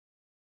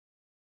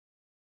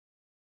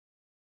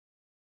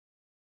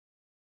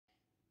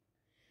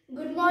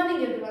Good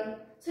morning everyone.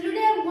 So today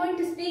I am going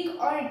to speak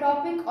on a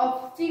topic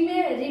of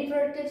female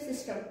reproductive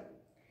system.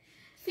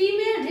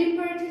 Female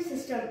reproductive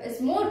system is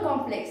more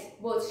complex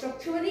both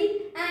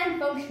structurally and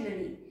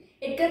functionally.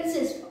 It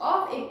consists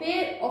of a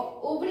pair of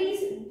ovaries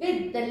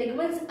with the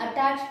ligaments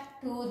attached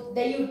to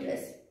the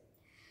uterus.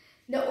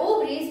 The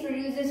ovaries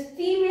produces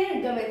female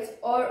gametes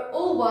or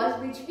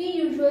ovaries, which we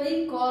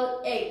usually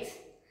call eggs.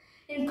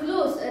 In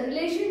close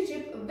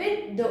relationship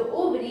with the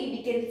ovary,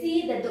 we can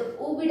see that the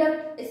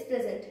oviduct is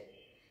present.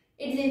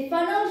 It is a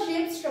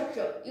funnel-shaped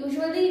structure,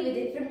 usually with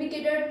a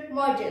fumigated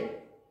margin.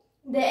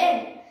 The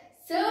egg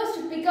serves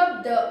to pick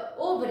up the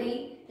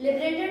ovary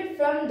liberated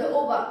from the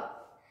ova,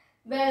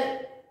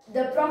 where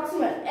the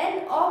proximal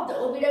end of the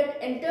oviduct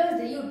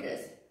enters the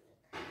uterus.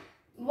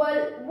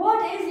 Well,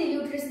 what is the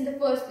uterus in the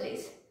first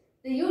place?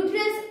 The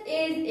uterus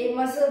is a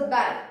muscle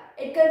bag.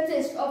 It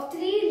consists of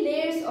 3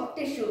 layers of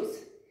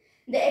tissues.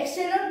 The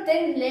external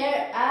thin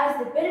layer as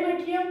the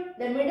perimetrium,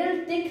 the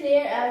middle thick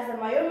layer as the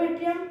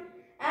myometrium,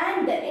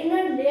 and the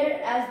inner layer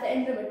as the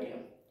endometrium.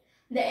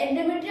 The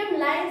endometrium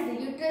lines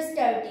the uterus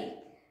cavity,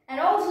 and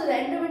also the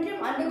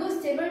endometrium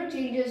undergoes several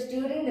changes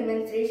during the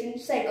menstruation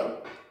cycle.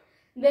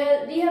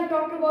 Well, we have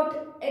talked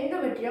about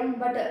endometrium,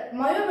 but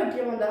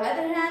myometrium on the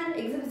other hand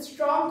exhibits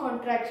strong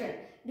contraction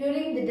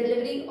during the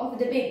delivery of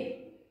the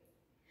baby.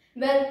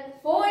 Well,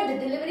 for the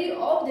delivery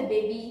of the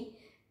baby,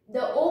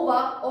 the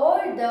ova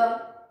or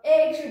the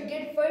egg should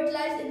get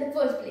fertilized in the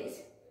first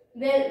place.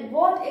 Well,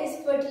 what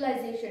is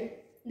fertilization?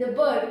 The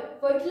word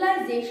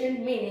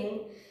fertilization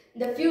meaning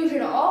the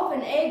fusion of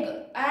an egg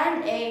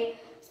and a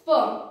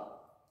sperm.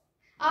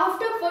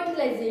 After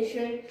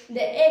fertilization,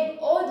 the egg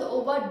or the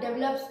ova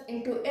develops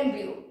into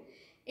embryo.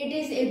 It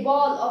is a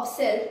ball of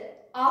cell.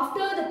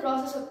 After the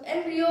process of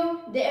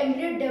embryo, the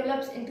embryo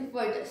develops into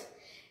fetus.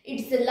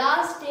 It is the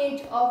last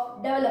stage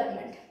of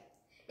development.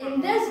 In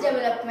this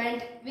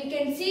development, we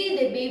can see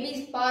the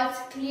baby's parts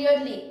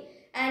clearly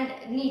and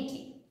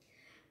neatly.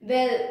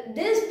 Well,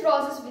 this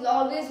process will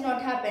always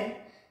not happen.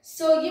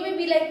 So you may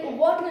be like,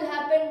 what will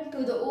happen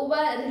to the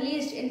ova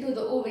released into the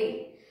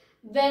ovary?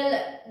 Well,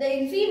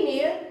 the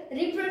female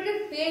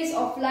reproductive phase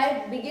of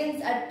life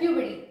begins at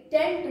puberty,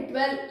 10 to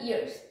 12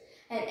 years,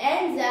 and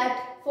ends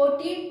at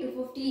 14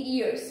 to 50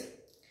 years.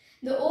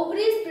 The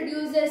ovaries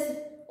produces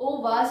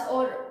ovas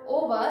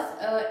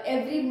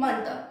every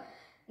month.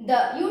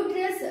 The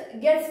uterus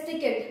gets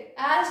thickened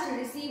as to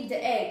receive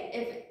the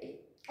egg.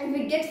 If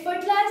it gets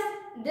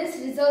fertilized, this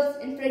results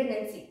in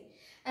pregnancy.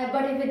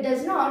 But if it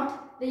does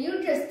not, the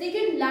uterus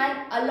thickened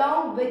line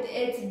along with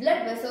its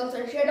blood vessels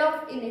are shed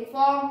off in a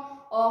form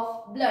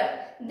of blood.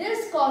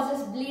 This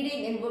causes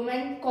bleeding in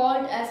women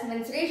called as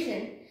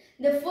menstruation.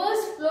 The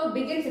first flow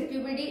begins at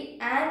puberty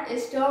and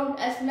is termed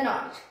as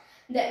menarche.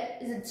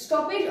 The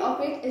stoppage of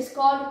it is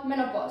called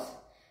menopause.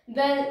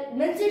 Well,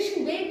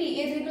 menstruation may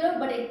be irregular,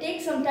 but it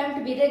takes some time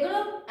to be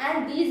regular,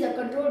 and these are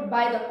controlled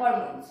by the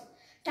hormones.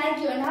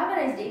 Thank you and have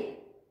a nice day.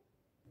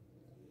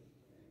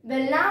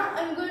 Well, now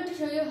I am going to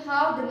show you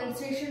how the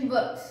menstruation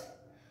works.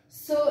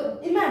 So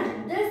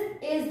imagine this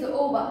is the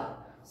ova.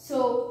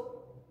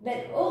 So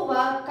when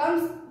ova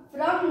comes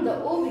from the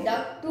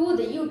oviduct to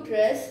the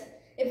uterus,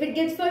 if it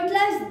gets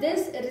fertilized,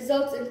 this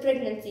results in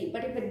pregnancy.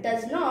 But if it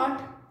does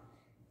not,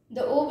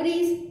 the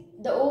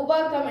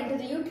ova come into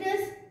the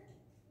uterus,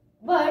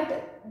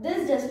 but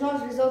this does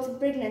not result in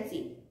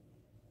pregnancy.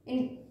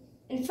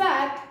 In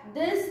fact,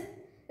 this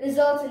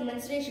results in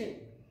menstruation.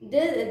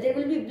 There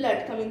will be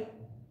blood coming.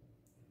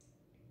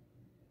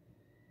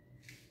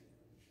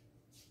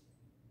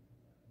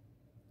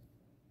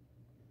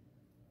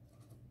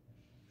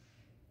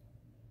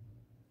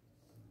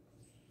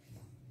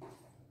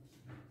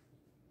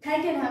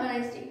 Thank you and have a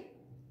nice day.